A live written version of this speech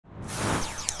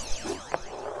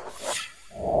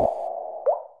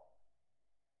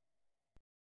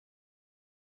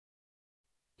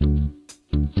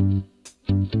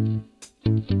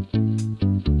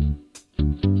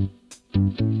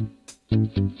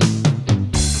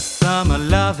Summer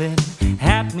loving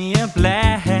had me a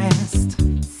blast.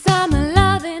 Summer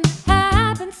loving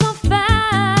happened so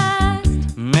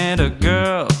fast. Met a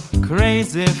girl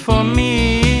crazy for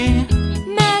me.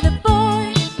 Met a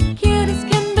boy cute as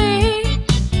can be.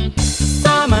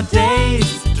 Summer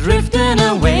days drifting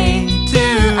away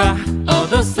to all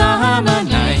those summer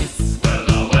nights. Tell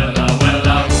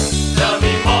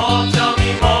me more, tell me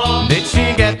more. Did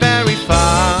she get very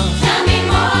far? Tell me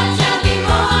more, tell me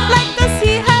more. Like does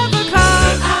he have a car?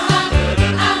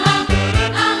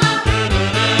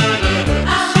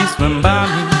 She swam by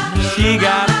me, she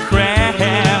got a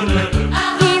cramp.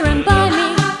 He ran by me,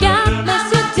 God bless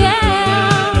you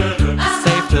down.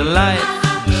 Saved her life,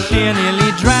 she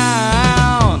nearly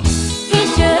drowned. He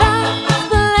shut up,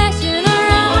 splashing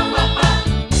around.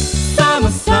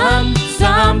 Summer sun,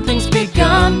 something's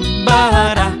begun.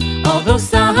 But all those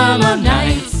summer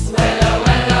nights,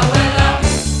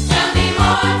 Tell me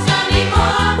more, tell me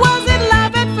more. was it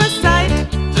love at first sight?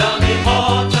 Tell me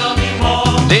more, tell me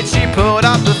more. Did she put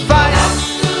up the fight?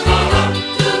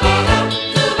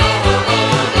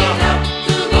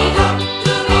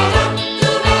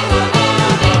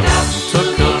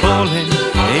 Took her bowling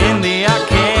in the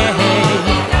arcade.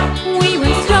 We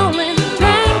went strolling,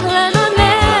 drank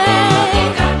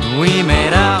lemonade. We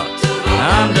made out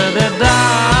under the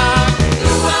dark.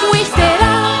 We stayed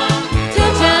out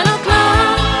till 10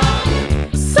 o'clock.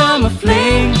 Summer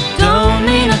fling don't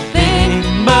mean a thing,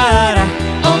 but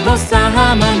all those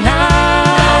summer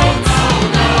nights.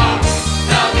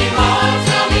 Tell me more,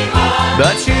 tell me more.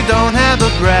 But you don't have a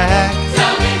brag,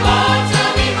 Tell me more,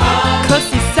 tell me more. 'cause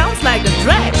he sounds like a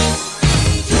drag.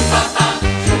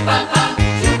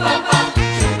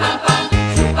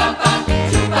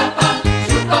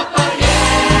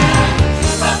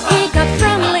 He got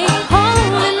friendly,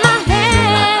 holding my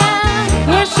hand.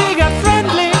 When she got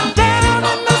friendly down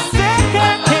in the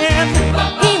second hand.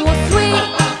 He was sweet,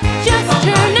 just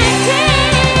turned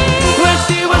 18. When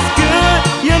she was good,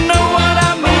 you know what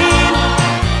I mean.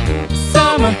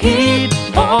 Summer heat,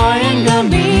 boy and girl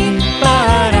mean.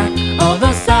 But all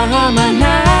the summer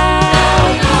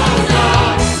nights.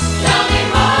 Tell me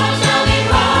more, tell me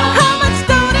more. How much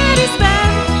dough did he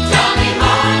spend? Tell me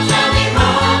more, tell me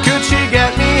more. Could she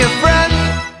get me a friend?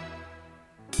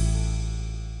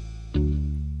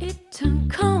 It turned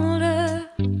colder,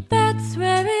 that's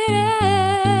where it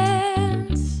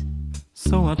ends.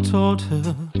 So I told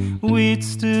her we'd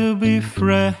still be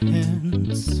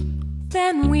friends.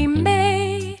 Then we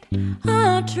made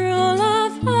our true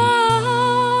love vow.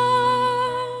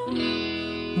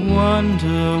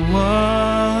 Wonder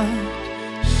what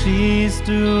she's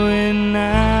doing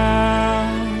now.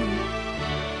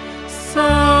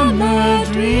 Summer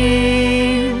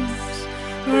dreams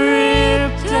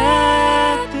ripped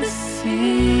at the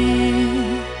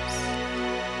seams,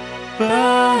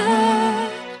 but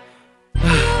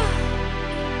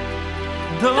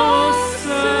those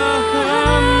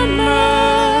summer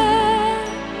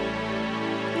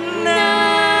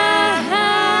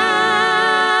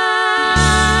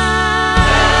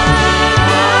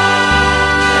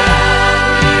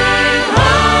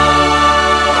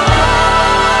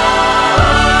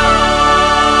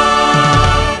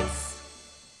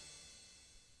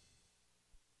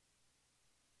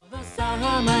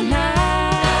nights.